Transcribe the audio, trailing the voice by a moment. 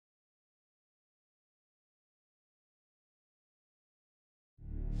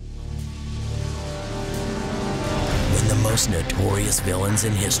most notorious villains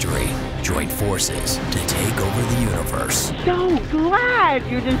in history join forces to take over the universe. So glad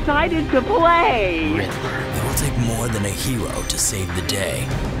you decided to play! Riddler. It will take more than a hero to save the day.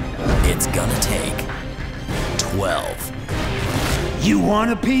 It's gonna take 12. You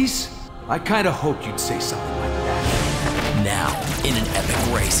want a piece? I kinda hoped you'd say something like that. Now, in an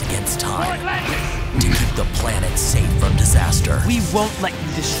epic race against time, to keep the planet safe from disaster, We won't let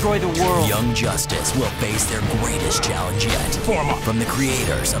you destroy the world. Young Justice will face their greatest challenge yet. From the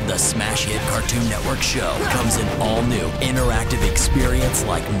creators of the smash hit Cartoon Network show comes an all-new interactive experience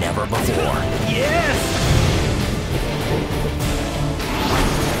like never before. Yes!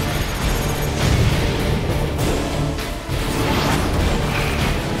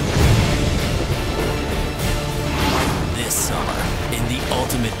 This summer, in the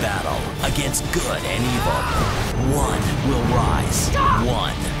ultimate battle against good and evil, one will rise,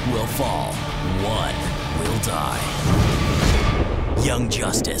 one will fall, one will die. Young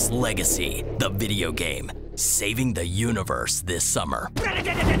Justice Legacy, the video game, saving the universe this summer.